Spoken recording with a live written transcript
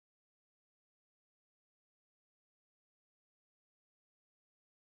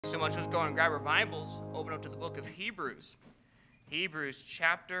so much. Let's go and grab our Bibles, open up to the book of Hebrews. Hebrews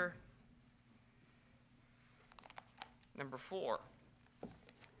chapter number 4.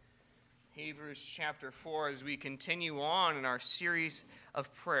 Hebrews chapter 4 as we continue on in our series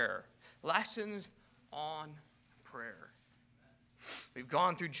of prayer. Lessons on prayer. We've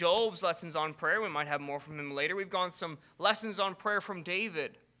gone through Job's lessons on prayer. We might have more from him later. We've gone some lessons on prayer from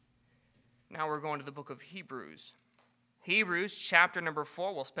David. Now we're going to the book of Hebrews. Hebrews chapter number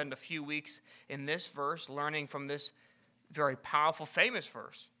 4. We'll spend a few weeks in this verse learning from this very powerful, famous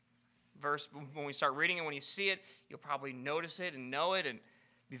verse. When we start reading it, when you see it, you'll probably notice it and know it and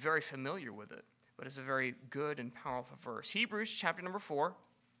be very familiar with it. But it's a very good and powerful verse. Hebrews chapter number 4.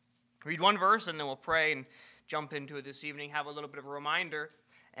 Read one verse and then we'll pray and jump into it this evening, have a little bit of a reminder,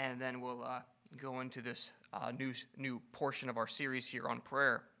 and then we'll go into this new portion of our series here on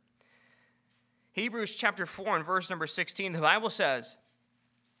prayer. Hebrews chapter 4 and verse number 16, the Bible says,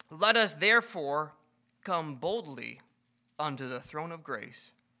 "Let us therefore come boldly unto the throne of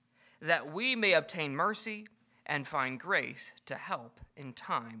grace, that we may obtain mercy and find grace to help in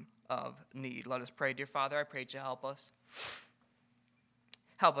time of need." Let us pray. Dear Father, I pray that you help us.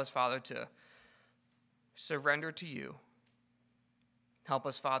 Help us, Father, to surrender to you. Help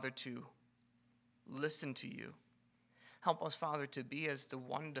us, Father, to listen to you. Help us, Father, to be as the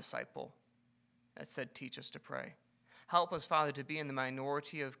one disciple that said, "Teach us to pray." Help us, Father, to be in the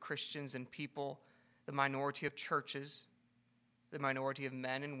minority of Christians and people, the minority of churches, the minority of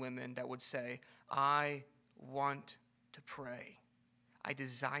men and women that would say, "I want to pray. I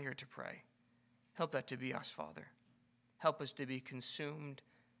desire to pray." Help that to be us, Father. Help us to be consumed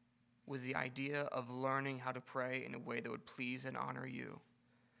with the idea of learning how to pray in a way that would please and honor you.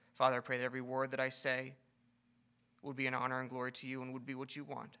 Father, I pray that every word that I say would be an honor and glory to you and would be what you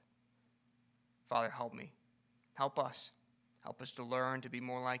want. Father, help me. Help us. Help us to learn to be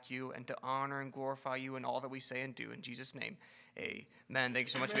more like you and to honor and glorify you in all that we say and do. In Jesus' name, amen. Thank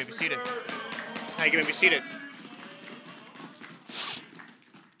you so much. You may be seated. Thank you. You may be seated.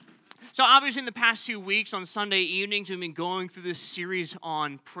 So obviously in the past few weeks on Sunday evenings, we've been going through this series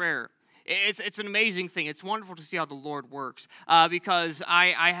on prayer. It's an amazing thing. It's wonderful to see how the Lord works because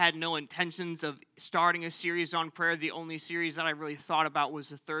I had no intentions of starting a series on prayer. The only series that I really thought about was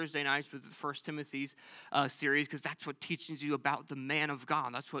the Thursday nights with the 1 Timothy's series because that's what teaches you about the man of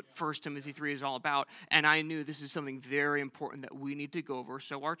God. That's what 1 Timothy 3 is all about. And I knew this is something very important that we need to go over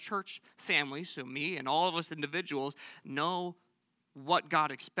so our church family, so me and all of us individuals, know what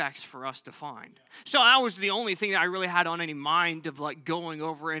God expects for us to find. So that was the only thing that I really had on any mind of like going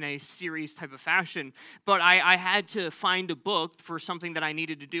over in a series type of fashion. But I had to find a book for something that I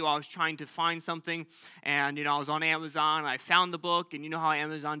needed to do. I was trying to find something and, I was on Amazon and I found the book and you know how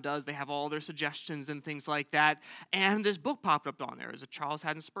Amazon does. They have all their suggestions and things like that. And this book popped up on there. It was a Charles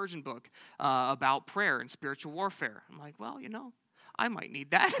Haddon Spurgeon book about prayer and spiritual warfare. I'm like, well, I might need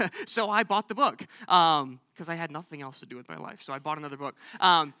that. So I bought the book because I had nothing else to do with my life. So I bought another book.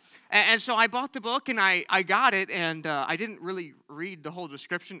 And so I bought the book and I got it. And I didn't really read the whole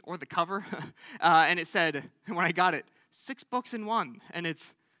description or the cover. And it said, when I got it, 6 books in one. And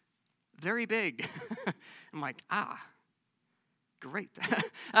it's very big. I'm like, great.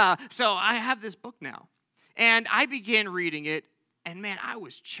 So I have this book now. And I began reading it. And man, I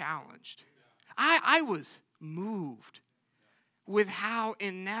was challenged. I was moved with how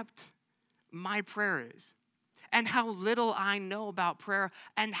inept my prayer is and how little I know about prayer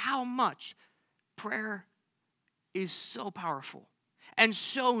and how much prayer is so powerful and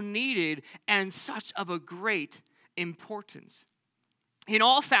so needed and such of a great importance. In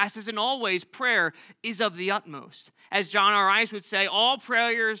all facets, in all ways, prayer is of the utmost. As John R. Rice would say, all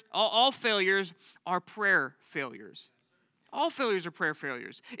failures are prayer failures. All failures are prayer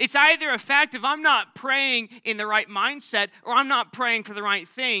failures. It's either a fact of I'm not praying in the right mindset or I'm not praying for the right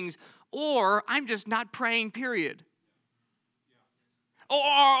things or I'm just not praying, period.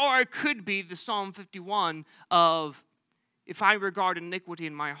 Or it could be the Psalm 51 of if I regard iniquity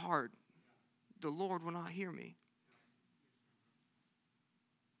in my heart, the Lord will not hear me.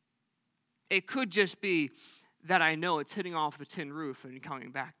 It could just be that I know it's hitting off the tin roof and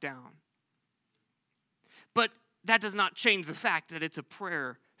coming back down. But that does not change the fact that it's a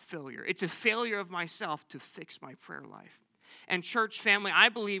prayer failure. It's a failure of myself to fix my prayer life. And church family, I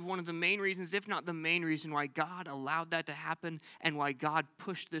believe one of the main reasons, if not the main reason, why God allowed that to happen and why God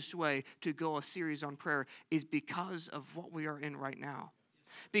pushed this way to go a series on prayer is because of what we are in right now.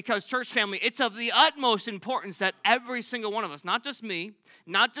 Because, church family, it's of the utmost importance that every single one of us, not just me,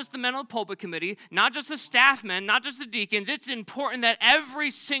 not just the men on the pulpit committee, not just the staff men, not just the deacons, it's important that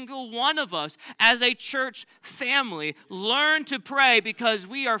every single one of us as a church family learn to pray, because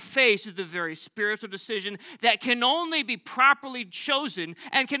we are faced with a very spiritual decision that can only be properly chosen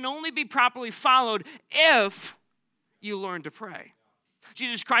and can only be properly followed if you learn to pray.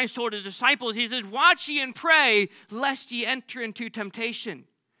 Jesus Christ told his disciples, he says, watch ye and pray, lest ye enter into temptation.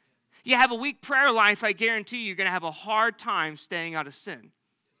 You have a weak prayer life, I guarantee you're going to have a hard time staying out of sin.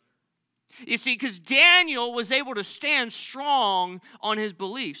 You see, because Daniel was able to stand strong on his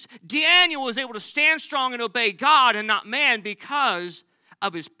beliefs. Daniel was able to stand strong and obey God and not man because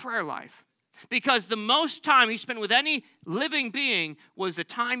of his prayer life. Because the most time he spent with any living being was the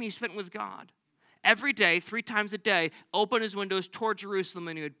time he spent with God. Every day, 3 times a day, open his windows toward Jerusalem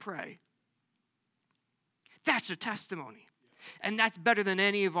and he would pray. That's a testimony. And that's better than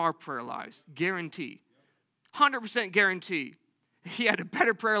any of our prayer lives. Guarantee. 100% guarantee. He had a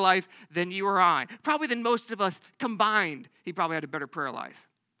better prayer life than you or I. Probably than most of us combined. He probably had a better prayer life.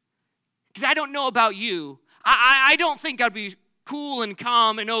 Because I don't know about you. I don't think I'd be cool and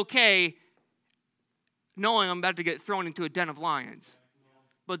calm and okay knowing I'm about to get thrown into a den of lions.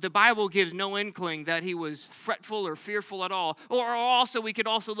 But the Bible gives no inkling that he was fretful or fearful at all. Or also, we could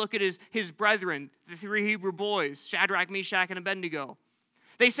also look at his brethren, the 3 Hebrew boys, Shadrach, Meshach, and Abednego.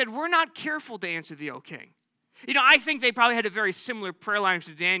 They said, we're not careful to answer thee, O king. You know, I think they probably had a very similar prayer line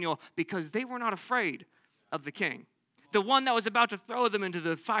to Daniel because they were not afraid of the king. The one that was about to throw them into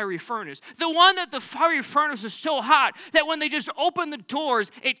the fiery furnace. The one that the fiery furnace was so hot that when they just opened the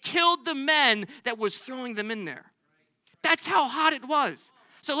doors, it killed the men that was throwing them in there. That's how hot it was.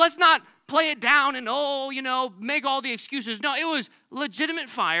 So let's not play it down and, make all the excuses. No, it was legitimate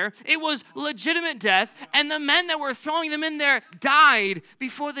fire. It was legitimate death. And the men that were throwing them in there died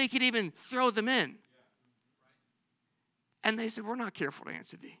before they could even throw them in. And they said, we're not careful to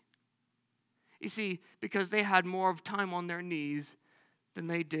answer thee. You see, because they had more of time on their knees than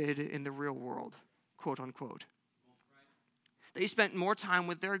they did in the real world, quote unquote. They spent more time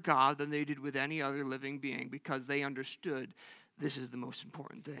with their God than they did with any other living being because they understood this is the most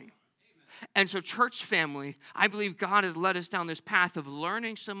important thing. And so, church family, I believe God has led us down this path of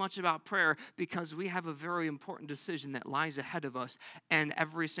learning so much about prayer because we have a very important decision that lies ahead of us. And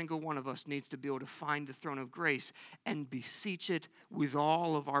every single one of us needs to be able to find the throne of grace and beseech it with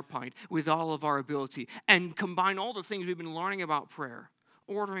all of our might, with all of our ability, and combine all the things we've been learning about prayer.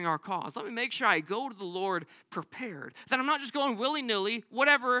 Ordering our cause. Let me make sure I go to the Lord prepared. That I'm not just going willy-nilly,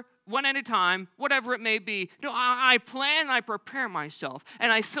 whatever, one at a time, whatever it may be. No, I plan and I prepare myself.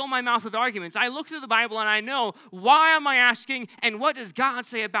 And I fill my mouth with arguments. I look through the Bible and I know, why am I asking and what does God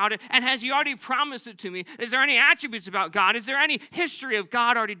say about it? And has he already promised it to me? Is there any attributes about God? Is there any history of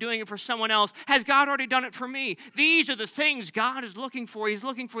God already doing it for someone else? Has God already done it for me? These are the things God is looking for. He's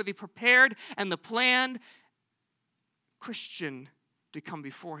looking for the prepared and the planned Christian to come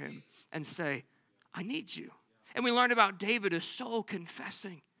before him and say, I need you. And we learned about David as so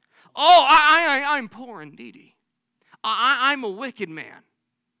confessing. Oh, I'm poor and needy. I'm a wicked man.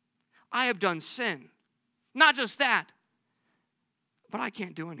 I have done sin. Not just that, but I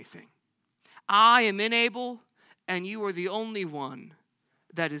can't do anything. I am unable, and you are the only one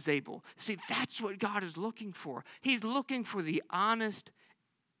that is able. See, that's what God is looking for. He's looking for the honest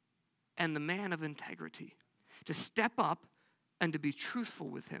and the man of integrity to step up and to be truthful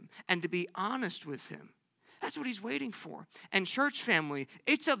with him, and to be honest with him. That's what he's waiting for. And church family,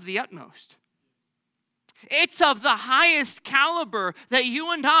 it's of the utmost. It's of the highest caliber that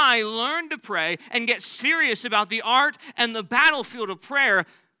you and I learn to pray and get serious about the art and the battlefield of prayer,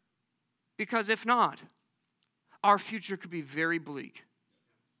 because if not, our future could be very bleak.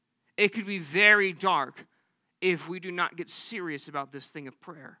 It could be very dark if we do not get serious about this thing of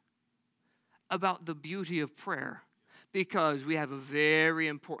prayer, about the beauty of prayer. Because we have a very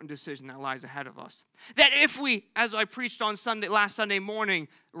important decision that lies ahead of us. That if we, as I preached on last Sunday morning,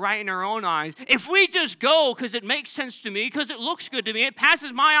 right in our own eyes, if we just go because it makes sense to me, because it looks good to me, it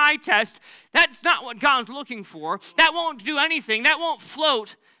passes my eye test, that's not what God's looking for. That won't do anything. That won't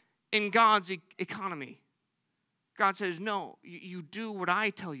float in God's economy. God says, no, you do what I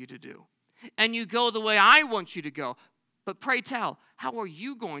tell you to do. And you go the way I want you to go. But pray tell, how are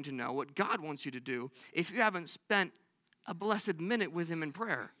you going to know what God wants you to do if you haven't spent a blessed minute with him in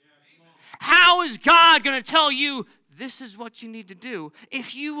prayer? How is God going to tell you this is what you need to do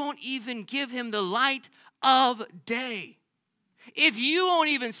if you won't even give him the light of day? If you won't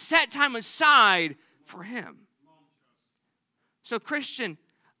even set time aside for him? So Christian,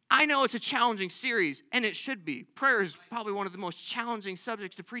 I know it's a challenging series, and it should be. Prayer is probably one of the most challenging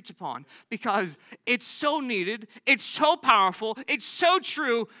subjects to preach upon because it's so needed, it's so powerful, it's so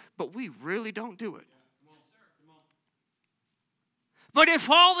true, but we really don't do it. But if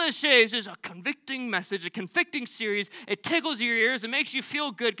all this is a convicting message, a convicting series, it tickles your ears, it makes you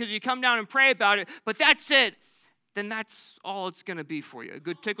feel good because you come down and pray about it, but that's it, then that's all it's going to be for you. A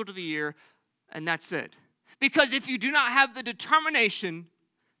good tickle to the ear, and that's it. Because if you do not have the determination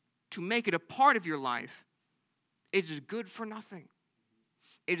to make it a part of your life, it is good for nothing.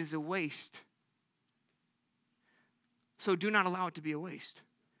 It is a waste. So do not allow it to be a waste.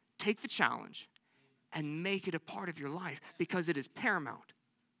 Take the challenge and make it a part of your life because it is paramount.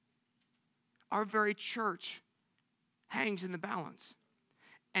 Our very church hangs in the balance,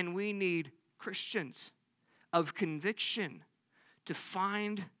 and we need Christians of conviction to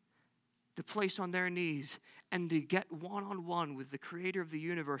find the place on their knees and to get one-on-one with the creator of the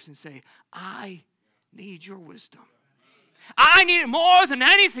universe and say, I need your wisdom. I need it more than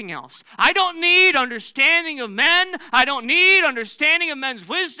anything else. I don't need understanding of men. I don't need understanding of men's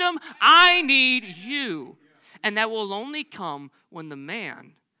wisdom. I need you. And that will only come when the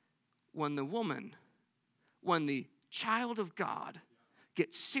man, when the woman, when the child of God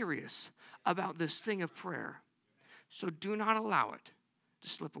gets serious about this thing of prayer. So do not allow it to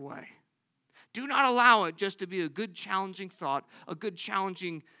slip away. Do not allow it just to be a good challenging thought, a good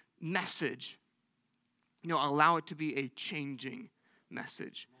challenging message. No, allow it to be a changing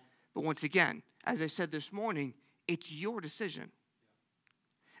message. But once again, as I said this morning, it's your decision.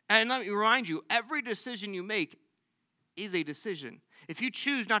 And let me remind you, every decision you make is a decision. If you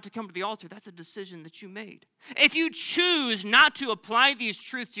choose not to come to the altar, that's a decision that you made. If you choose not to apply these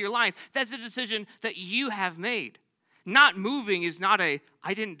truths to your life, that's a decision that you have made. Not moving is not I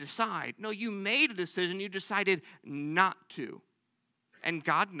didn't decide. No, you made a decision. You decided not to. And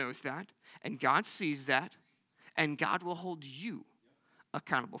God knows that. And God sees that. And God will hold you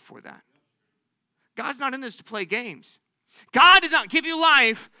accountable for that. God's not in this to play games. God did not give you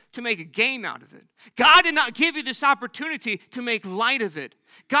life to make a game out of it. God did not give you this opportunity to make light of it.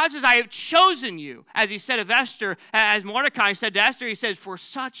 God says, I have chosen you. As he said of Esther, as Mordecai said to Esther, he says, for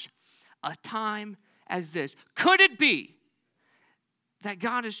such a time as this. Could it be that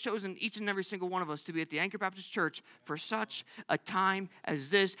God has chosen each and every single one of us to be at the Anchor Baptist Church for such a time as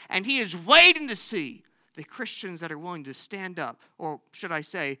this? And he is waiting to see the Christians that are willing to stand up, or should I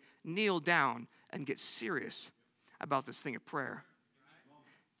say, kneel down and get serious about this thing of prayer.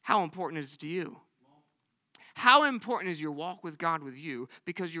 How important is it to you? How important is your walk with God with you?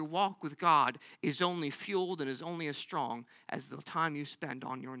 Because your walk with God is only fueled and is only as strong as the time you spend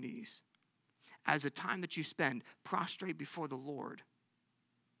on your knees. As the time that you spend prostrate before the Lord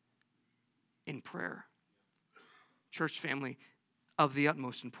in prayer. Church family, of the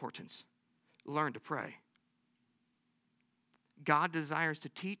utmost importance, learn to pray. God desires to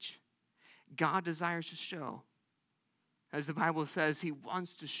teach. God desires to show. As the Bible says, he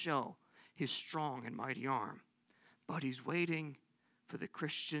wants to show his strong and mighty arm. But he's waiting for the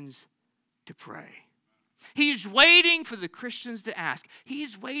Christians to pray. He's waiting for the Christians to ask.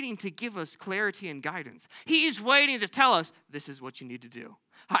 He's waiting to give us clarity and guidance. He's waiting to tell us, this is what you need to do.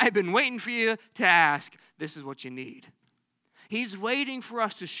 I've been waiting for you to ask, this is what you need. He's waiting for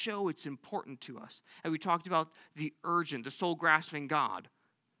us to show it's important to us. And we talked about the urgent, the soul-grasping God.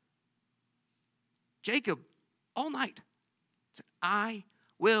 Jacob, all night, said, I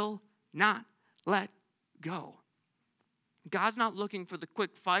will not let go. God's not looking for the quick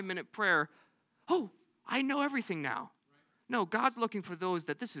 5-minute prayer. Oh, I know everything now. No, God's looking for those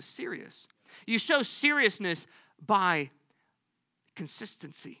that this is serious. You show seriousness by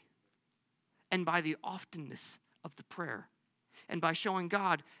consistency and by the oftenness of the prayer and by showing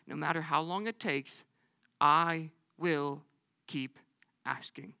God, no matter how long it takes, I will keep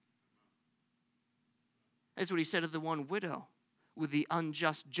asking. That's what he said of the one widow with the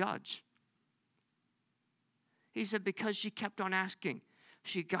unjust judge. He said because she kept on asking,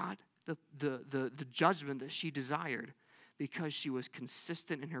 she got the judgment that she desired because she was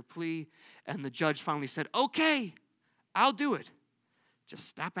consistent in her plea. And the judge finally said, okay, I'll do it. Just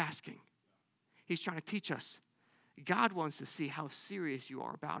stop asking. He's trying to teach us. God wants to see how serious you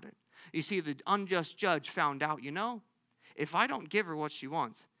are about it. You see, the unjust judge found out, if I don't give her what she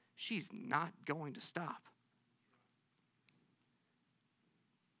wants, she's not going to stop.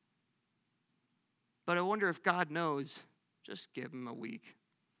 But I wonder if God knows, just give them a week.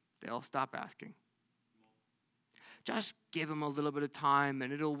 They'll stop asking. Just give them a little bit of time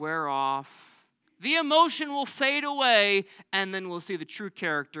and it'll wear off. The emotion will fade away and then we'll see the true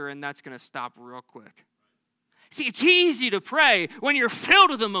character and that's going to stop real quick. See, it's easy to pray when you're filled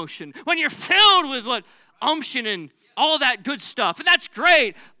with emotion, when you're filled with what unction and all that good stuff. And that's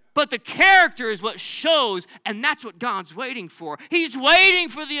great. But the character is what shows, and that's what God's waiting for. He's waiting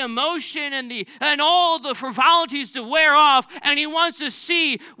for the emotion and all the frivolities to wear off, and he wants to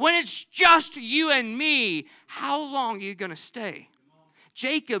see when it's just you and me, how long are you going to stay?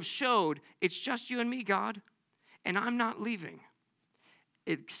 Jacob showed, it's just you and me, God, and I'm not leaving.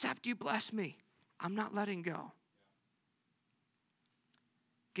 Except you bless me, I'm not letting go.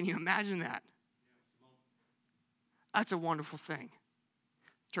 Can you imagine that? That's a wonderful thing.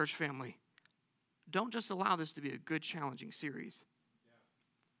 Church family, don't just allow this to be a good, challenging series.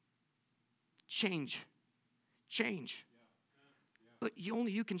 Change. But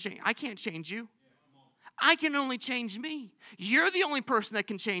only you can change. I can't change you. I can only change me. You're the only person that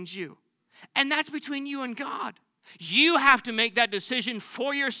can change you. And that's between you and God. You have to make that decision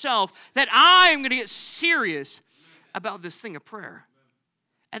for yourself that I am going to get serious about this thing of prayer.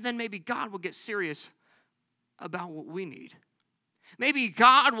 And then maybe God will get serious about what we need. Maybe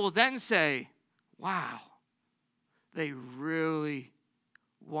God will then say, wow, they really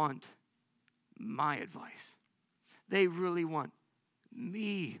want my advice. They really want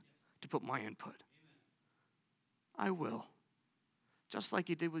me to put my input. I will. Just like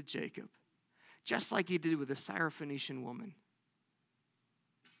he did with Jacob. Just like he did with the Syrophoenician woman.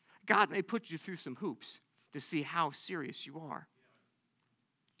 God may put you through some hoops to see how serious you are.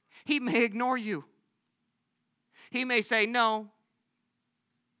 He may ignore you. He may say no.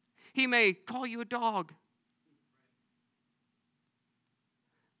 He may call you a dog.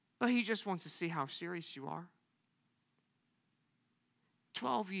 But he just wants to see how serious you are.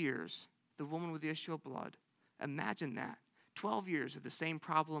 12 years, the woman with the issue of blood. Imagine that. 12 years of the same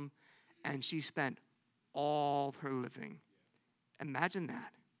problem, and she spent all her living. Imagine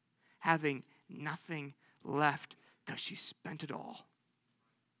that. Having nothing left because she spent it all.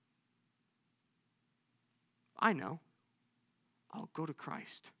 I know. I'll go to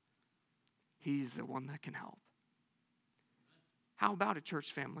Christ. He's the one that can help. How about it,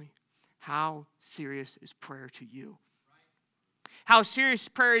 church family? How serious is prayer to you? How serious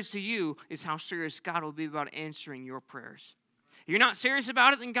prayer is to you is how serious God will be about answering your prayers. If you're not serious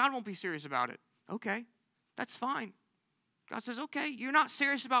about it, then God won't be serious about it. Okay, that's fine. God says, okay, you're not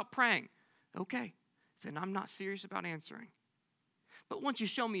serious about praying. Okay, then I'm not serious about answering. But once you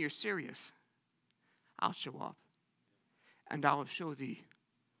show me you're serious, I'll show up. And I will show thee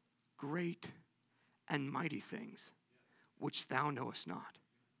great and mighty things which thou knowest not.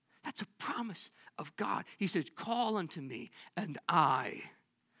 That's a promise of God. He says, call unto me, and I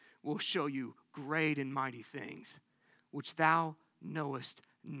will show you great and mighty things which thou knowest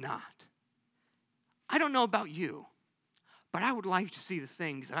not. I don't know about you, but I would like to see the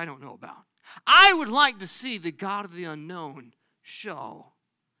things that I don't know about. I would like to see the God of the unknown show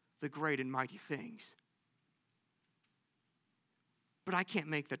the great and mighty things. But I can't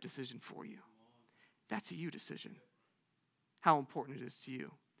make that decision for you. That's a you decision. How important it is to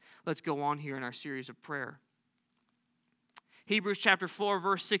you. Let's go on here in our series of prayer. Hebrews chapter 4,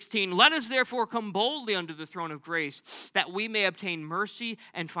 verse 16. Let us therefore come boldly unto the throne of grace, that we may obtain mercy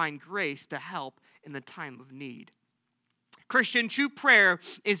and find grace to help in the time of need. Christian, true prayer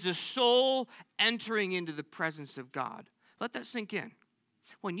is the soul entering into the presence of God. Let that sink in.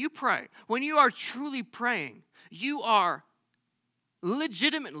 When you pray, when you are truly praying, you are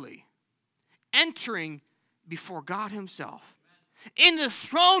legitimately entering before God himself in the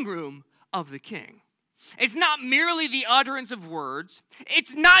throne room of the King. It's not merely the utterance of words.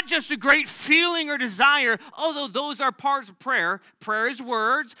 It's not just a great feeling or desire, although those are parts of prayer. Prayer is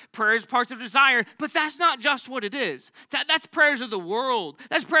words. Prayer is parts of desire. But that's not just what it is. That's prayers of the world.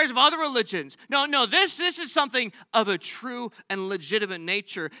 That's prayers of other religions. No, this is something of a true and legitimate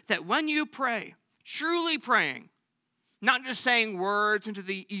nature, that when you pray, truly praying, not just saying words into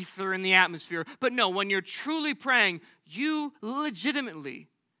the ether and the atmosphere, but no, when you're truly praying, you legitimately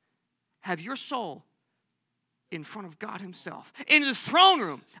have your soul in front of God himself, in the throne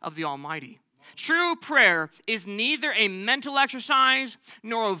room of the Almighty. True prayer is neither a mental exercise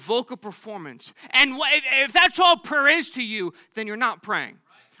nor a vocal performance. And if that's all prayer is to you, then you're not praying.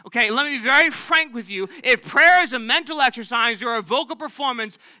 Okay, let me be very frank with you. If prayer is a mental exercise or a vocal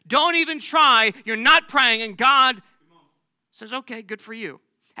performance, don't even try. You're not praying, and God says, okay, good for you.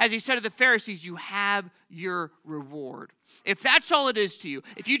 As he said to the Pharisees, you have your reward. If that's all it is to you,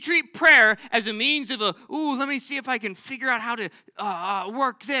 if you treat prayer as a means of let me see if I can figure out how to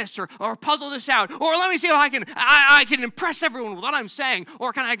work this or puzzle this out, or let me see if I can impress everyone with what I'm saying,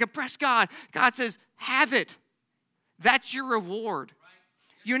 or can I impress God? God says, have it. That's your reward.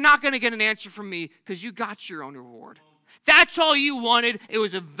 You're not going to get an answer from me because you got your own reward. That's all you wanted. It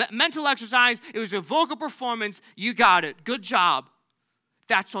was a mental exercise. It was a vocal performance. You got it. Good job.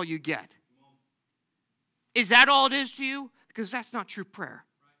 That's all you get. Is that all it is to you? Because that's not true prayer.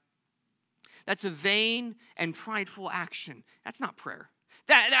 That's a vain and prideful action. That's not prayer.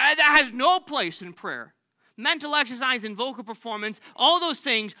 That has no place in prayer. Mental exercise and vocal performance, all those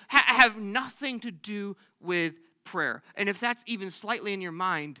things have nothing to do with prayer. And if that's even slightly in your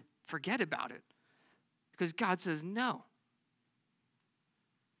mind, forget about it. Because God says, no.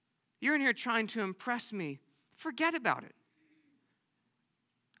 You're in here trying to impress me. Forget about it.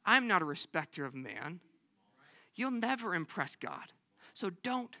 I'm not a respecter of man. You'll never impress God. So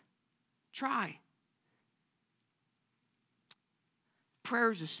don't try.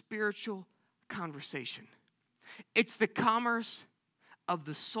 Prayer is a spiritual conversation. It's the commerce of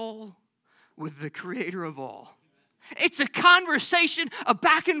the soul with the creator of all. It's a conversation, a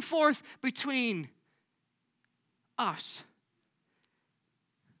back and forth between us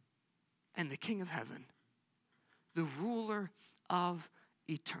and the King of Heaven, the ruler of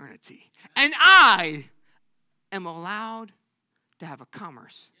eternity. And I am allowed to have a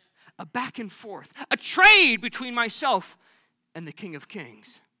commerce, a back and forth, a trade between myself and the King of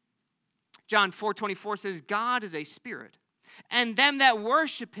Kings. John 4:24 says, God is a spirit, and them that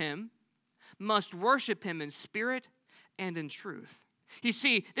worship him must worship him in spirit and in truth. You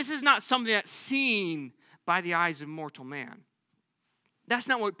see, this is not something that's seen by the eyes of mortal man. That's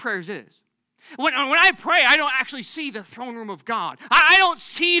not what prayers is. When I pray, I don't actually see the throne room of God. I don't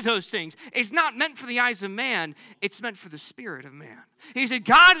see those things. It's not meant for the eyes of man. It's meant for the spirit of man. He said,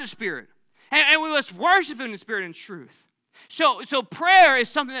 God is a spirit, and we must worship him in spirit and truth. So prayer is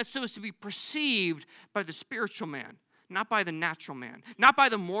something that's supposed to be perceived by the spiritual man, not by the natural man, not by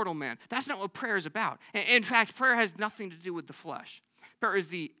the mortal man. That's not what prayer is about. In fact, prayer has nothing to do with the flesh. Prayer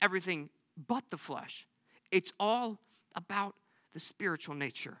is everything but the flesh. It's all about the spiritual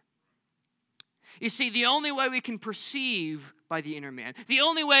nature. You see, the only way we can perceive by the inner man, the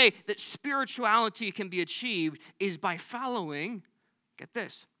only way that spirituality can be achieved is by following, get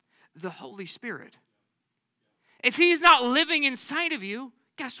this, the Holy Spirit. If he's not living inside of you,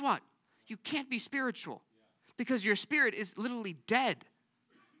 guess what? You can't be spiritual because your spirit is literally dead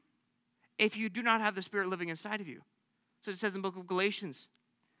if you do not have the Spirit living inside of you. So it says in the book of Galatians,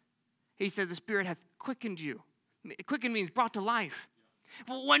 he said the Spirit hath quickened you. Quickened means brought to life.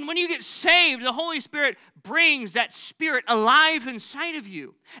 When you get saved, the Holy Spirit brings that Spirit alive inside of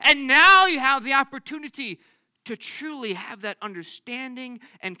you. And now you have the opportunity to truly have that understanding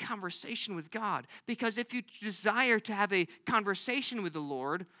and conversation with God. Because if you desire to have a conversation with the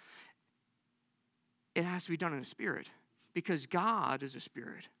Lord, it has to be done in a spirit. Because God is a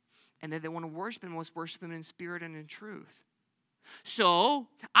spirit. And that they want to worship him, must worship him in spirit and in truth. So,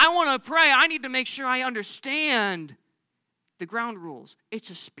 I want to pray. I need to make sure I understand the ground rules.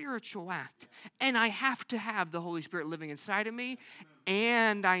 It's a spiritual act. And I have to have the Holy Spirit living inside of me.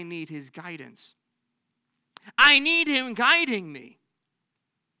 And I need his guidance. I need him guiding me.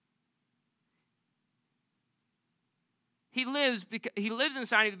 He lives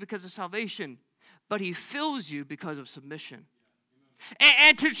inside of you because of salvation. But he fills you because of submission.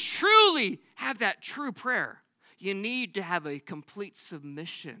 And to truly have that true prayer, you need to have a complete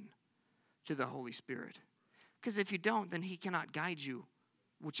submission to the Holy Spirit. Because if you don't, then he cannot guide you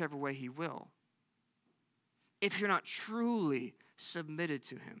whichever way he will. If you're not truly submitted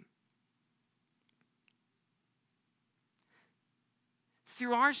to him.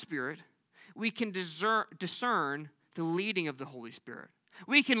 Through our spirit, we can discern the leading of the Holy Spirit.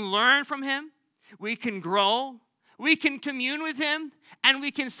 We can learn from him. We can grow. We can commune with him. And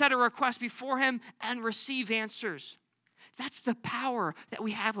we can set a request before him and receive answers. That's the power that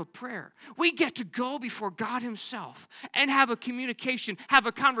we have of prayer. We get to go before God himself and have a communication, have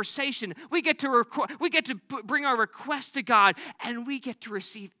a conversation. We get to bring our request to God, and we get to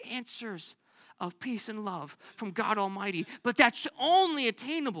receive answers of peace and love from God Almighty. But that's only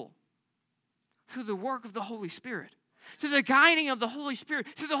attainable through the work of the Holy Spirit, through the guiding of the Holy Spirit,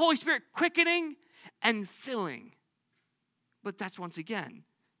 through the Holy Spirit quickening and filling. But that's, once again,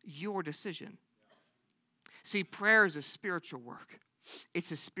 your decision. See, prayer is a spiritual work.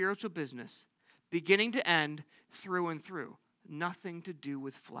 It's a spiritual business, beginning to end, through and through. Nothing to do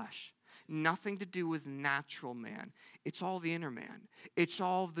with flesh. Nothing to do with natural man. It's all the inner man. It's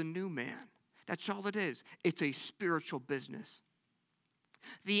all the new man. That's all it is. It's a spiritual business.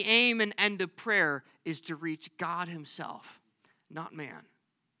 The aim and end of prayer is to reach God himself, not man.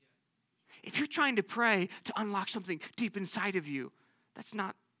 If you're trying to pray to unlock something deep inside of you, that's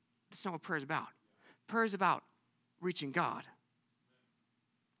not what prayer is about. Prayer is about reaching God.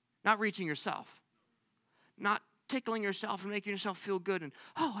 not reaching yourself, not tickling yourself and making yourself feel good and,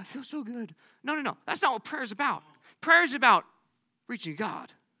 oh, I feel so good. No, no, no. That's not what prayer is about. Prayer is about reaching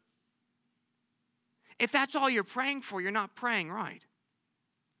God. If that's all you're praying for, you're not praying right.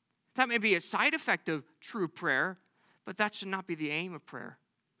 That may be a side effect of true prayer, but that should not be the aim of prayer,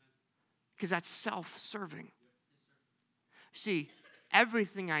 because that's self-serving. See,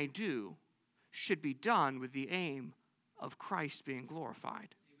 everything I do should be done with the aim of Christ being glorified.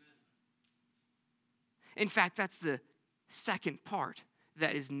 In fact, that's the second part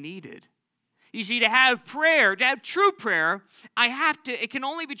that is needed. You see, to have prayer, to have true prayer, it can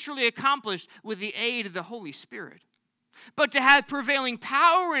only be truly accomplished with the aid of the Holy Spirit. But to have prevailing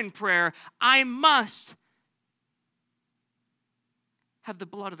power in prayer, I must have the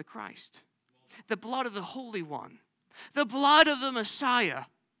blood of the Christ, the blood of the Holy One, the blood of the Messiah,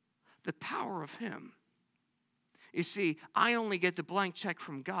 the power of Him. You see, I only get the blank check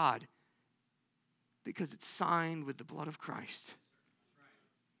from God because it's signed with the blood of Christ.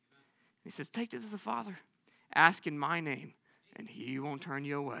 He says, take this to the Father, ask in my name, and He won't turn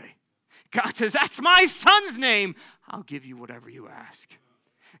you away. God says, that's my Son's name. I'll give you whatever you ask.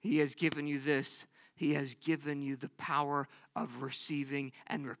 He has given you this. He has given you the power of receiving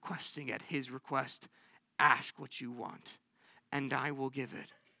and requesting at His request. Ask what you want, and I will give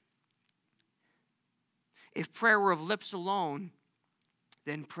it. If prayer were of lips alone,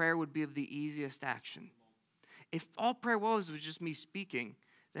 then prayer would be of the easiest action. If all prayer was just me speaking,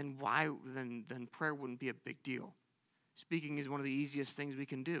 then prayer wouldn't be a big deal. Speaking is one of the easiest things we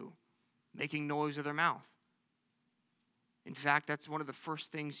can do. Making noise with their mouth. In fact, that's one of the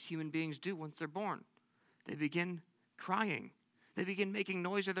first things human beings do once they're born. They begin crying. They begin making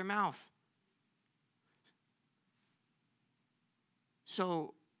noise with their mouth.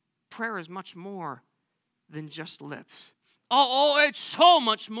 So prayer is much more than just lips. It's so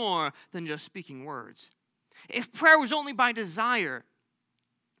much more than just speaking words. If prayer was only by desire,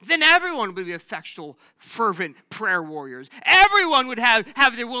 then everyone would be effectual, fervent prayer warriors. Everyone would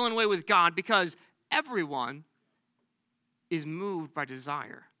have their will and way with God, because everyone is moved by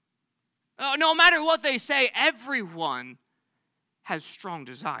desire. No matter what they say, everyone has strong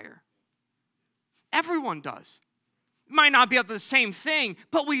desire. Everyone does. Might not be up to the same thing,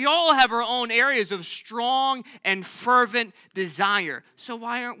 but we all have our own areas of strong and fervent desire. So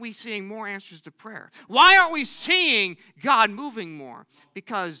why aren't we seeing more answers to prayer? Why aren't we seeing God moving more?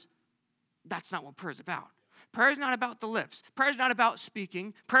 Because that's not what prayer is about. Prayer is not about the lips. Prayer is not about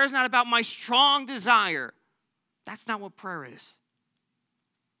speaking. Prayer is not about my strong desire. That's not what prayer is.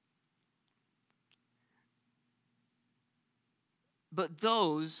 But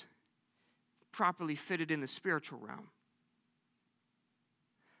those properly fitted in the spiritual realm,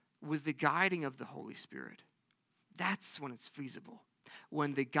 with the guiding of the Holy Spirit, that's when it's feasible.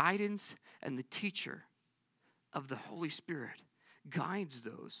 When the guidance and the teacher of the Holy Spirit guides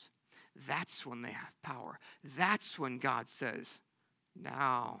those, that's when they have power. That's when God says,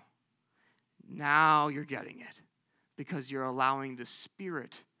 now you're getting it. Because you're allowing the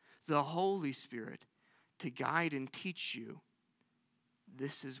Spirit, the Holy Spirit, to guide and teach you.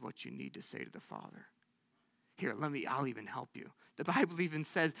 This is what you need to say to the Father. Here, I'll even help you. The Bible even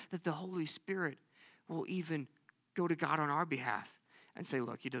says that the Holy Spirit will even go to God on our behalf and say,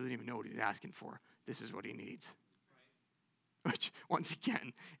 look, He doesn't even know what He's asking for. This is what He needs. Right. Which, once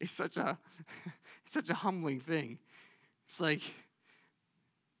again, is such a humbling thing. It's like,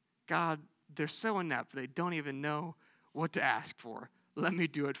 God, they're so inept, they don't even know what to ask for. Let me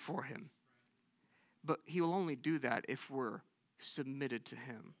do it for Him. But He will only do that if we're submitted to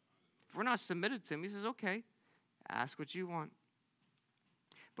Him. If we're not submitted to Him, He says, okay, ask what you want.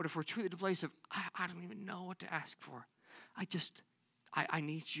 But if we're truly at the place of, I don't even know what to ask for. I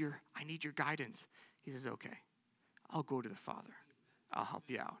need your guidance. He says, okay, I'll go to the Father. I'll help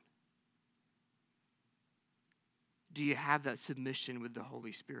you out. Do you have that submission with the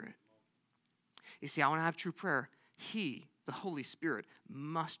Holy Spirit? You see, I want to have true prayer. He, the Holy Spirit,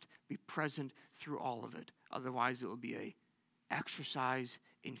 must be present through all of it. Otherwise, it will be an exercise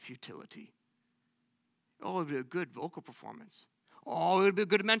in futility. It would be a good vocal performance. It would be a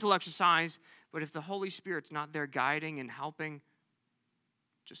good mental exercise. But if the Holy Spirit's not there guiding and helping,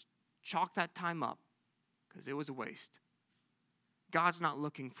 just chalk that time up, because it was a waste. God's not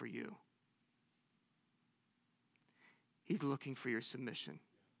looking for you. He's looking for your submission.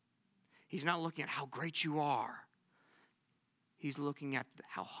 He's not looking at how great you are. He's looking at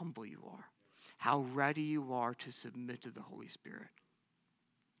how humble you are, how ready you are to submit to the Holy Spirit.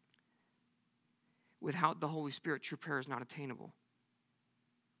 Without the Holy Spirit, true prayer is not attainable.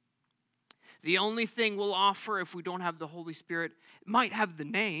 The only thing we'll offer if we don't have the Holy Spirit might have the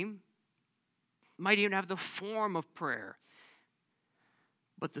name, might even have the form of prayer,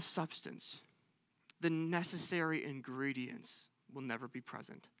 but the substance, the necessary ingredients will never be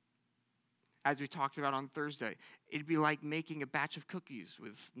present. As we talked about on Thursday, it'd be like making a batch of cookies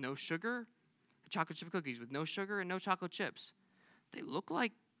with no sugar, chocolate chip cookies with no sugar and no chocolate chips. They look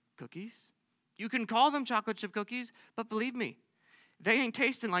like cookies. You can call them chocolate chip cookies, but believe me, they ain't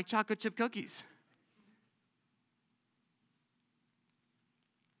tasting like chocolate chip cookies.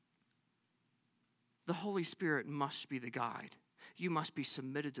 The Holy Spirit must be the guide. You must be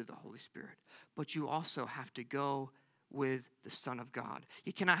submitted to the Holy Spirit, but you also have to go with the Son of God.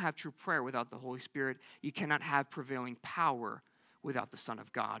 You cannot have true prayer without the Holy Spirit. You cannot have prevailing power without the Son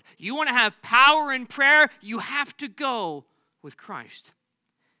of God. You want to have power in prayer, you have to go with Christ.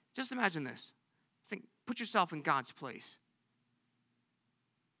 Just imagine this. Put yourself in God's place.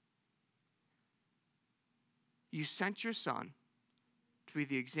 You sent your Son to be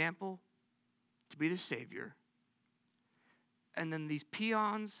the example, to be the Savior. And then these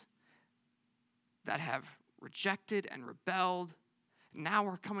peons that have rejected and rebelled now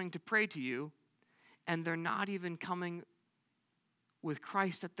are coming to pray to you, and they're not even coming with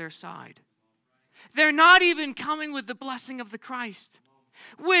Christ at their side. They're not even coming with the blessing of the Christ.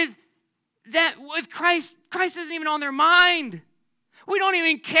 With Christ isn't even on their mind. We don't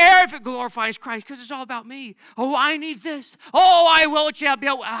even care if it glorifies Christ because it's all about me. Oh, I need this. Oh, I will let you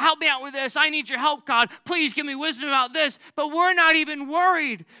help me out with this. I need your help, God. Please give me wisdom about this. But we're not even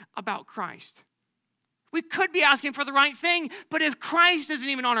worried about Christ. We could be asking for the right thing, but if Christ isn't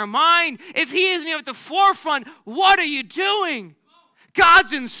even on our mind, if he isn't even at the forefront, what are you doing?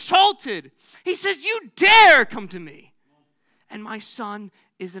 God's insulted. He says, you dare come to me, and my Son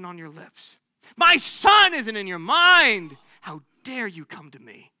isn't on your lips. My Son isn't in your mind. How dare you come to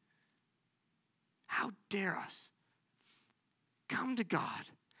me? How dare us come to God,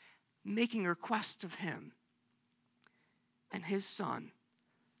 making requests of him, and his Son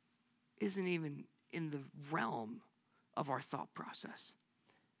isn't even in the realm of our thought process,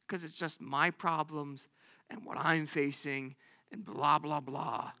 because it's just my problems and what I'm facing and blah, blah,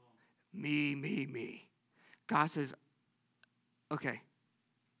 blah. Me. God says, okay,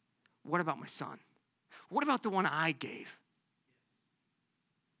 what about my Son? What about the one I gave?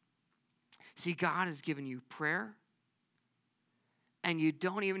 See, God has given you prayer, and you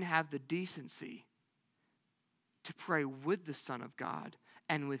don't even have the decency to pray with the Son of God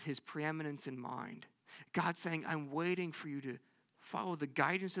and with his preeminence in mind. God's saying, I'm waiting for you to follow the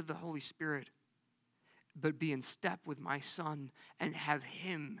guidance of the Holy Spirit, but be in step with my Son and have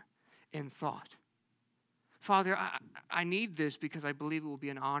him in thought. Father, I need this because I believe it will be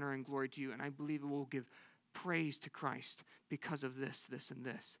an honor and glory to you, and I believe it will give praise to Christ because of this, and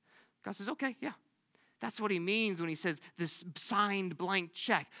this. God says, okay, yeah. That's what he means when he says this signed blank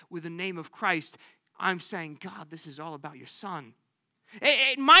check with the name of Christ. I'm saying, God, this is all about your Son.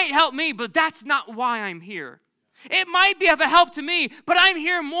 It might help me, but that's not why I'm here. It might be of a help to me, but I'm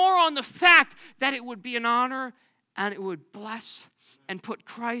here more on the fact that it would be an honor and it would bless and put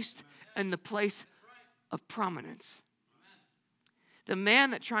Christ in the place of prominence. The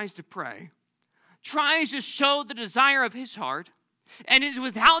man that tries to pray tries to show the desire of his heart and is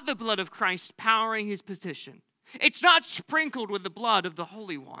without the blood of Christ powering his petition. It's not sprinkled with the blood of the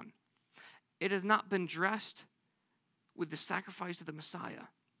Holy One. It has not been dressed with the sacrifice of the Messiah.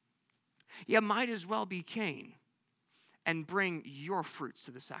 You might as well be Cain and bring your fruits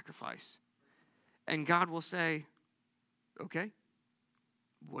to the sacrifice. And God will say, okay,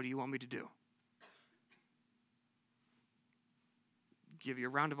 what do you want me to do? Give you a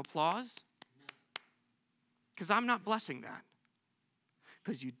round of applause? Because I'm not blessing that.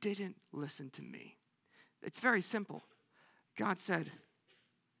 Because you didn't listen to me. It's very simple. God said,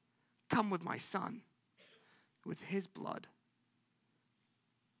 come with my Son, with his blood.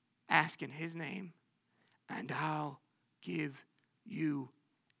 Ask in his name, and I'll give you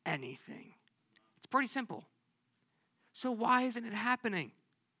anything. It's pretty simple. So why isn't it happening?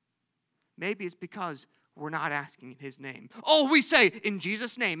 Maybe it's because we're not asking in his name. Oh, we say, in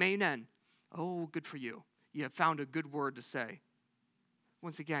Jesus' name, amen. Oh, good for you. You have found a good word to say.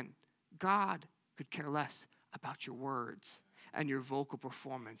 Once again, God could care less about your words and your vocal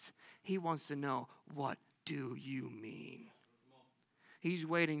performance. He wants to know, what do you mean? He's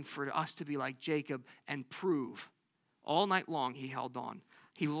waiting for us to be like Jacob and prove. All night long he held on.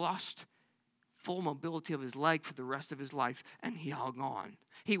 He lost full mobility of his leg for the rest of his life, and he hung on.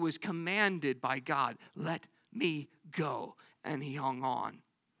 He was commanded by God, let me go, and he hung on.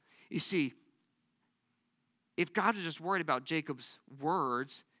 You see, if God is just worried about Jacob's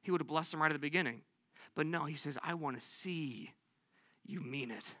words, He would have blessed them right at the beginning. But no, he says, I want to see you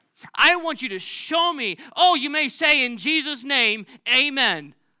mean it. I want you to show me. Oh, you may say in Jesus' name,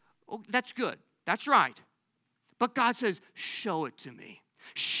 amen. Oh, that's good. That's right. But God says, show it to me.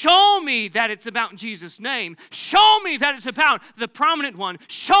 Show me that it's about Jesus' name. Show me that it's about the prominent one.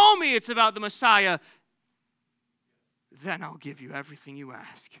 Show me it's about the Messiah. Then I'll give you everything you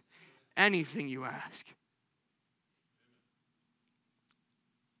ask. Anything you ask.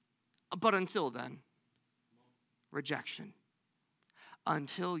 But until then, rejection.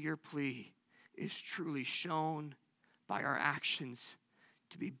 Until your plea is truly shown by our actions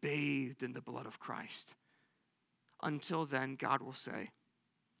to be bathed in the blood of Christ. Until then, God will say,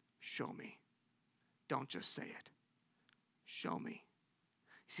 show me. Don't just say it. Show me.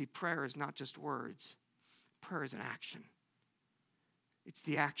 You see, prayer is not just words. Prayer is an action. It's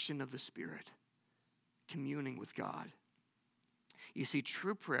the action of the Spirit, communing with God. You see,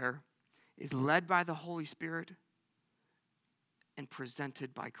 true prayer is led by the Holy Spirit and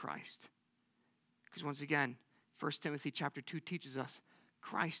presented by Christ. Because once again, 1 Timothy chapter 2 teaches us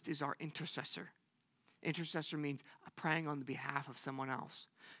Christ is our intercessor. Intercessor means praying on the behalf of someone else.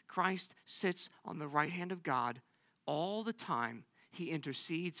 Christ sits on the right hand of God all the time. He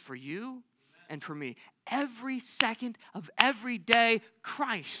intercedes for you and for me. Every second of every day,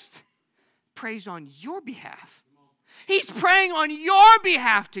 Christ prays on your behalf. He's praying on your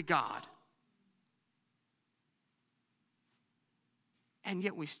behalf to God. And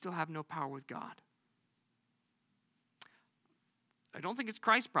yet we still have no power with God. I don't think it's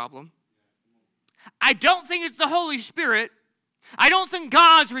Christ's problem. I don't think it's the Holy Spirit. I don't think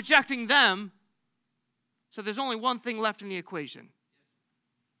God's rejecting them. So there's only one thing left in the equation.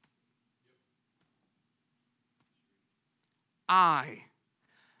 I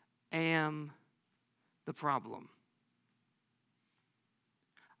am the problem.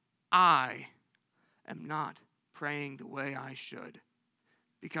 I am not praying the way I should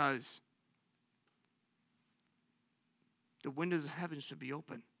because the windows of heaven should be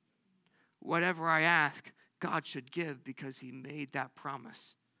open. Whatever I ask, God should give because he made that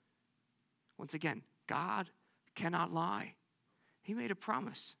promise. Once again, God cannot lie. He made a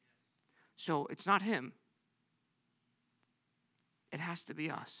promise. So it's not him. It has to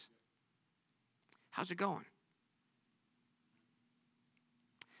be us. How's it going?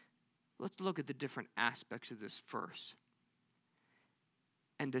 Let's look at the different aspects of this verse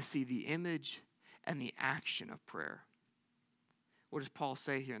and to see the image and the action of prayer. What does Paul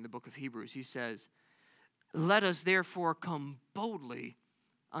say here in the book of Hebrews? He says, let us therefore come boldly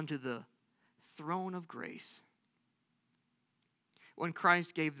unto the throne of grace. When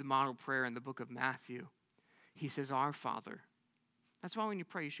Christ gave the model prayer in the book of Matthew, he says, our Father. That's why when you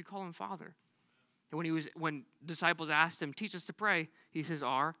pray, you should call him Father. And when disciples asked him, teach us to pray, he says,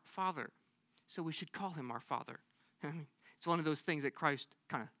 our Father. So we should call him our Father. It's one of those things that Christ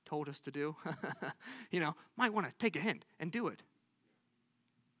kind of told us to do. Might want to take a hint and do it.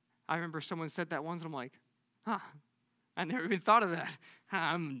 I remember someone said that once, and I'm like, I never even thought of that.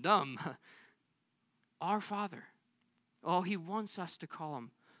 I'm dumb. Our Father. Oh, he wants us to call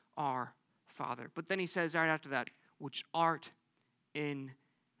him our Father. But then he says right after that, which art in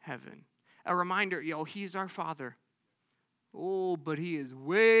heaven. A reminder, he's our Father. Oh, but he is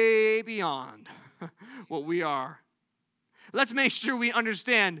way beyond what we are. Let's make sure we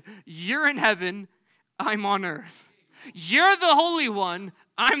understand you're in heaven, I'm on earth. You're the Holy One,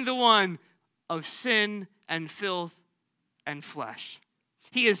 I'm the one of sin and filth and flesh.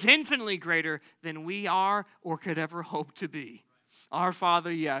 He is infinitely greater than we are or could ever hope to be. Our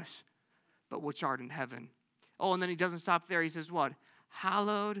Father, yes, but which art in heaven. Oh, and then he doesn't stop there. He says what?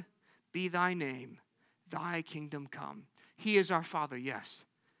 Hallowed be thy name, thy kingdom come. He is our Father, yes,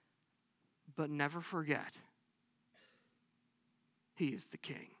 but never forget, he is the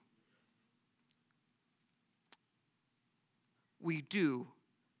King. We do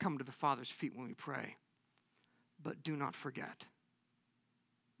come to the Father's feet when we pray, but do not forget.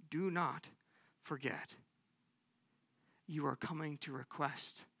 Do not forget. You are coming to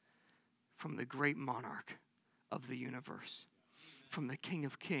request from the great monarch of the universe, from the King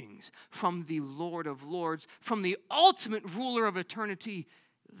of Kings, from the Lord of Lords, from the ultimate ruler of eternity.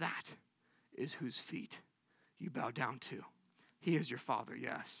 That is whose feet you bow down to. He is your Father,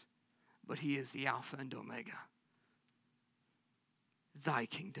 yes, but he is the Alpha and Omega. Thy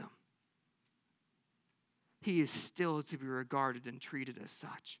kingdom. He is still to be regarded and treated as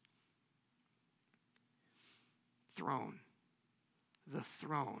such. Throne. The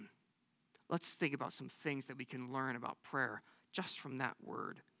throne. Let's think about some things that we can learn about prayer just from that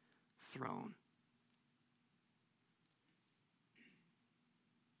word, throne.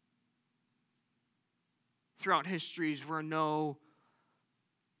 throughout histories were no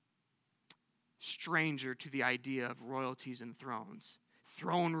stranger to the idea of royalties and thrones.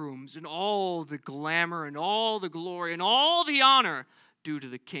 Throne rooms and all the glamour and all the glory and all the honor due to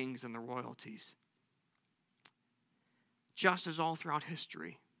the kings and the royalties. Just as all throughout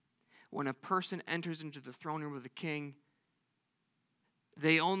history, when a person enters into the throne room of the king,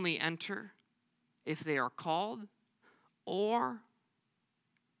 they only enter if they are called or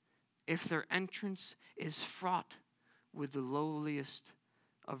if their entrance is fraught with the lowliest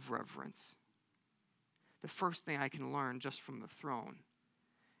of reverence. The first thing I can learn just from the throne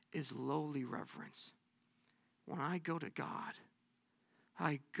is lowly reverence. When I go to God,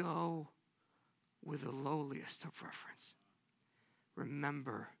 I go with the lowliest of reverence.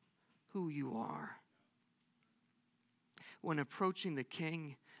 Remember who you are. When approaching the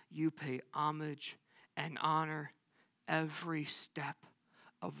king, you pay homage and honor every step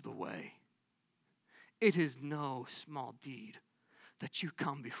of the way. It is no small deed that you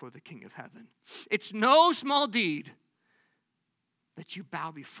come before the King of heaven. It's no small deed that you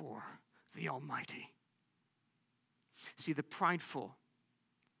bow before the Almighty. See, the prideful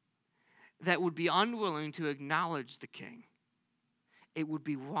that would be unwilling to acknowledge the king, it would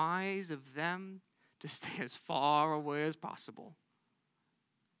be wise of them to stay as far away as possible,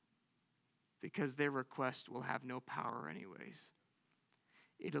 because their request will have no power anyways.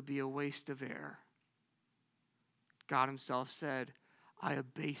 It'll be a waste of air. God himself said, I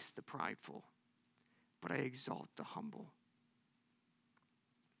abase the prideful, but I exalt the humble.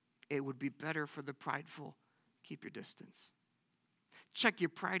 It would be better for the prideful, keep your distance. Check your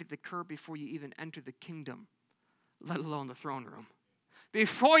pride at the curb before you even enter the kingdom, let alone the throne room.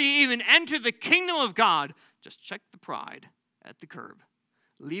 Before you even enter the kingdom of God, just check the pride at the curb.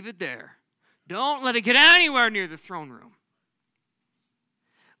 Leave it there. Don't let it get anywhere near the throne room.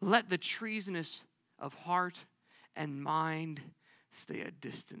 Let the treasonous of heart and mind stay a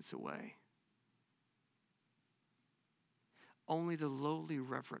distance away. Only the lowly,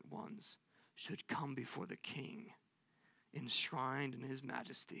 reverent ones should come before the king, enshrined in his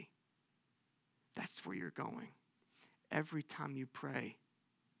majesty. That's where you're going. Every time you pray,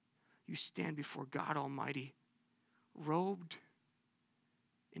 you stand before God Almighty, robed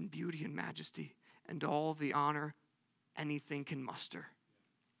in beauty and majesty and all the honor anything can muster.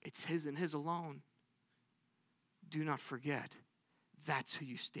 It's his and his alone. Do not forget, that's who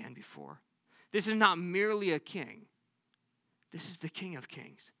you stand before. This is not merely a king. This is the King of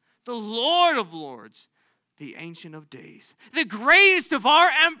Kings, the Lord of Lords, the Ancient of Days, the greatest of our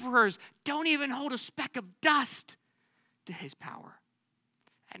emperors. Don't even hold a speck of dust to his power.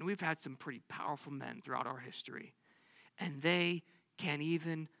 And we've had some pretty powerful men throughout our history, and they can't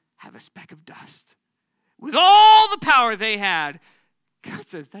even have a speck of dust. With all the power they had, God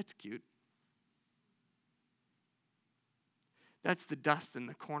says, that's cute. That's the dust in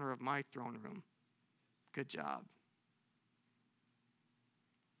the corner of my throne room. Good job.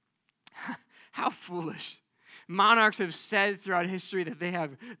 How foolish. Monarchs have said throughout history that they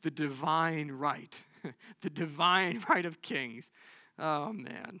have the divine right. The divine right of kings. Oh,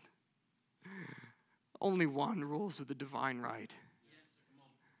 man. Only one rules with the divine right.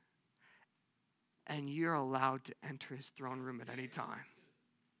 And you're allowed to enter his throne room at any time.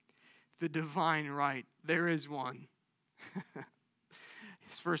 The divine right. There is one.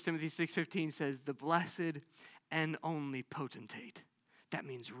 1 Timothy 6:15 says, the blessed and only potentate. That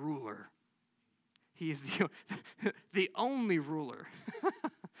means ruler. He is the only ruler.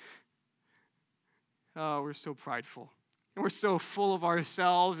 Oh, we're so prideful. And we're so full of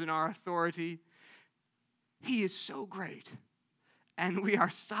ourselves and our authority. He is so great. And we are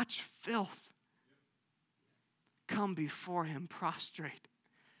such filth. Come before him prostrate,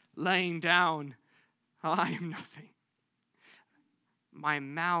 laying down, I am nothing. My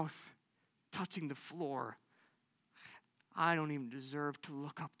mouth touching the floor. I don't even deserve to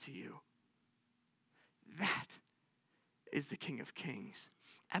look up to you. That is the King of Kings.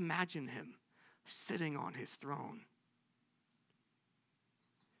 Imagine him sitting on his throne.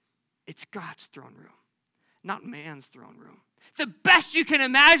 It's God's throne room, not man's throne room. The best you can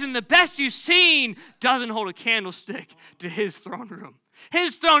imagine, the best you've seen, doesn't hold a candlestick to his throne room.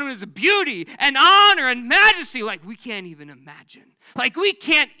 His throne room is a beauty and honor and majesty like we can't even imagine, like we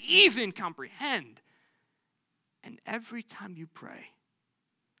can't even comprehend. And every time you pray,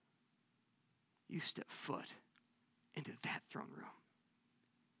 you step foot into that throne room.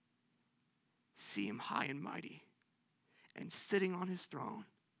 See him high and mighty and sitting on his throne.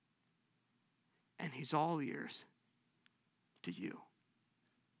 And he's all ears to you.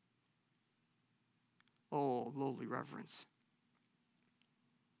 Oh, lowly reverence.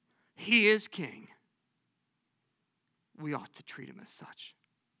 He is king. we ought to treat him as such.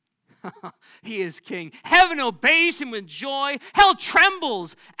 He is king. Heaven obeys him with joy. Hell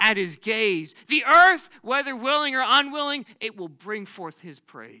trembles at his gaze. The earth, whether willing or unwilling, it will bring forth his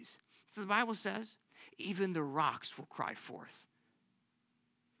praise. So the Bible says, even the rocks will cry forth.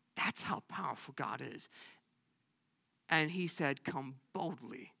 That's how powerful God is. And he said, come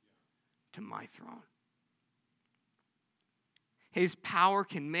boldly to my throne. His power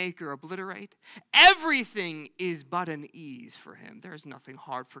can make or obliterate. Everything is but an ease for him. There is nothing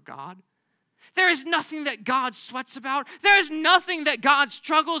hard for God. There is nothing that God sweats about. There is nothing that God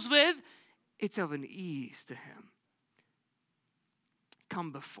struggles with. It's of an ease to him.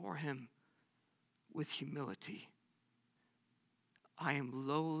 Come before him with humility. I am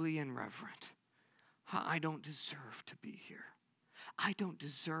lowly and reverent. I don't deserve to be here. I don't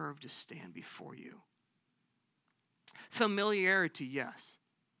deserve to stand before you. Familiarity, yes,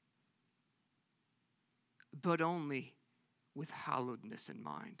 but only with hallowedness in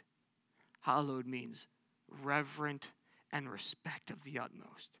mind. Hallowed means reverent and respect of the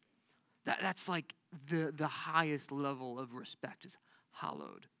utmost. That's like the highest level of respect is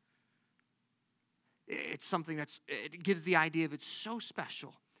hallowed. It's something it gives the idea of it's so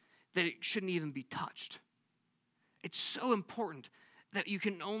special that it shouldn't even be touched. It's so important that you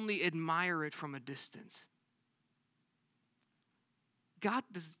can only admire it from a distance.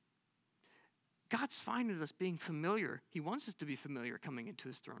 God's fine with us being familiar. He wants us to be familiar coming into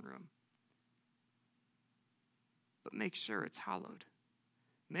his throne room. But make sure it's hallowed.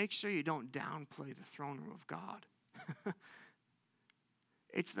 Make sure you don't downplay the throne room of God.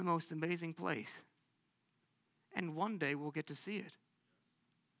 It's the most amazing place. And one day we'll get to see it.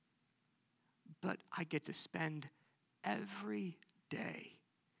 But I get to spend every day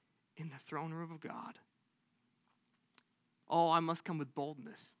in the throne room of God. Oh, I must come with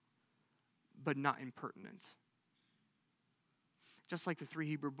boldness, but not impertinence. Just like the 3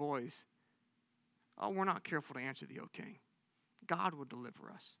 Hebrew boys. Oh, we're not careful to answer thee, O king. God will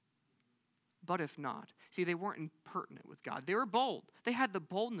deliver us. But if not, see, they weren't impertinent with God. They were bold. They had the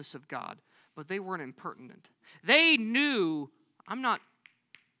boldness of God, but they weren't impertinent. They knew, I'm not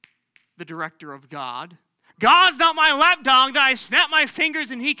the director of God. God's not my lapdog that I snap my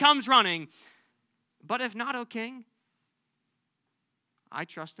fingers and he comes running. But if not, O king, I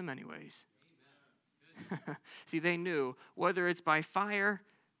trust him anyways. See, they knew whether it's by fire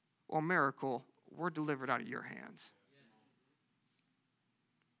or miracle, we're delivered out of your hands.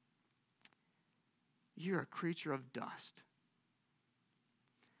 You're a creature of dust.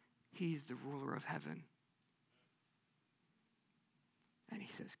 He's the ruler of heaven. And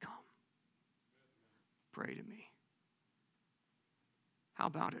he says, come, pray to me. How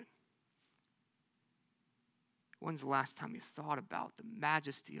about it? When's the last time you thought about the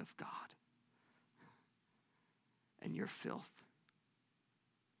majesty of God and your filth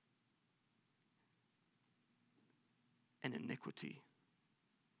and iniquity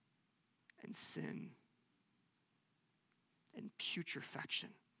and sin and putrefaction?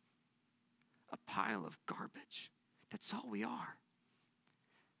 A pile of garbage. That's all we are.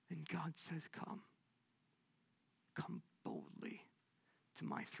 And God says, come. Come boldly to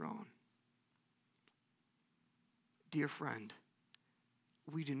my throne. Dear friend,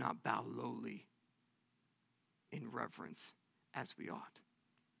 we do not bow lowly in reverence as we ought.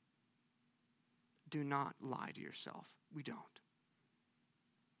 Do not lie to yourself. We don't.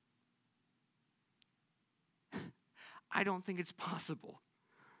 I don't think it's possible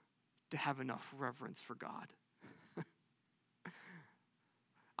to have enough reverence for God.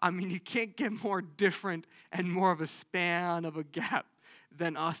 I mean, you can't get more different and more of a span of a gap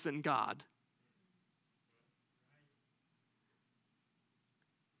than us and God.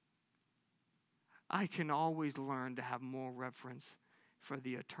 I can always learn to have more reverence for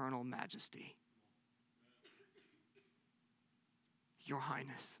the eternal majesty. Your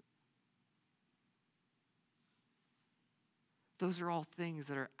Highness. Those are all things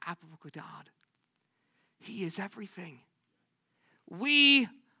that are applicable to God. He is everything. We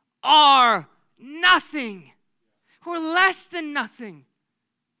are nothing. We're less than nothing.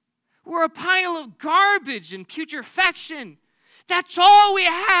 We're a pile of garbage and putrefaction. That's all we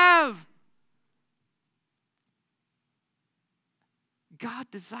have. God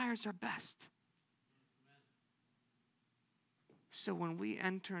desires our best. So when we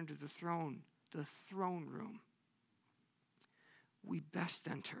enter into the throne room, we best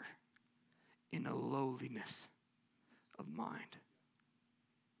enter in a lowliness of mind.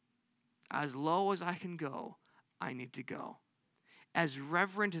 As low as I can go, I need to go. As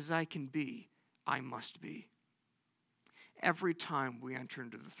reverent as I can be, I must be. Every time we enter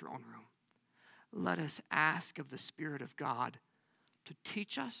into the throne room, let us ask of the Spirit of God to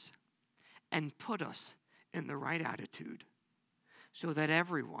teach us and put us in the right attitude so that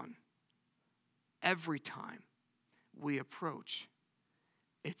everyone, every time we approach,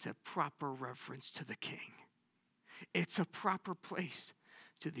 it's a proper reverence to the King. It's a proper place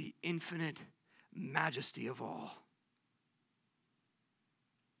to the infinite majesty of all.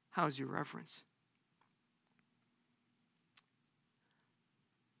 How's your reverence?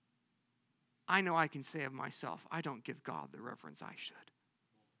 I know I can say of myself, I don't give God the reverence I should.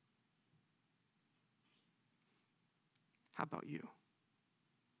 How about you?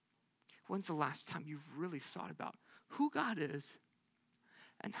 When's the last time you've really thought about who God is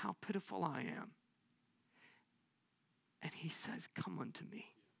and how pitiful I am? And he says, come unto me.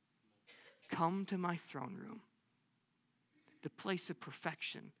 Come to my throne room, the place of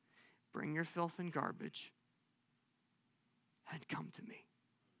perfection. Bring your filth and garbage and come to me.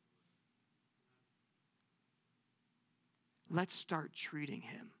 Let's start treating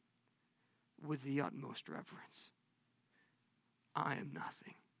him with the utmost reverence. I am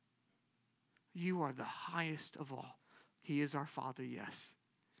nothing. You are the highest of all. He is our Father, yes.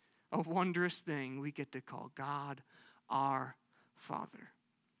 A wondrous thing we get to call God our Father.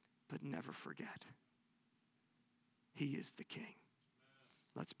 But never forget, he is the King.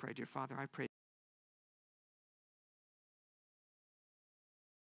 Let's pray. Dear Father, I pray